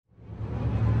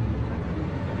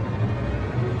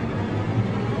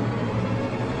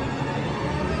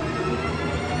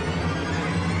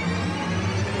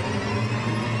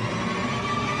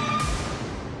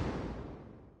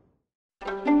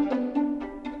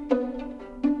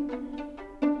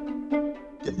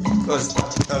Cause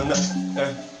I'm not,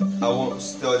 I won't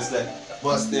start like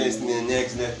what's this in the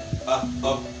next day. Up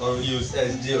on use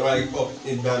SG right up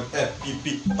in damn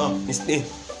FPP this thing.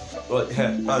 What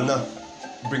hell, I'm not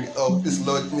bring out this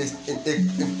loudness in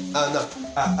Anna.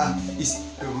 It's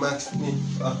the max me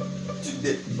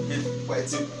today. It's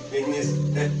quite in this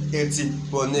 80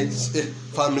 for next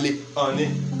family on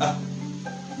it.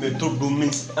 Me trouble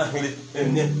means anglais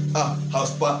in it.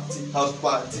 House party,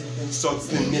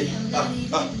 something in it.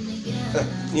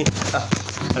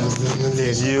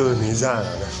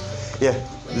 Yeah,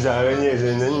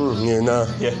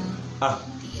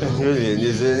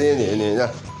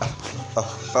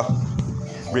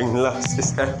 bring last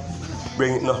this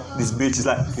bring it now. This bitch is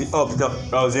like up the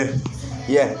rouse here.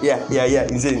 Yeah,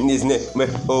 is it in his neck?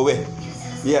 Oh wait.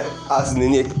 Yeah, as in the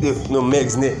neck, no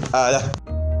megs neck.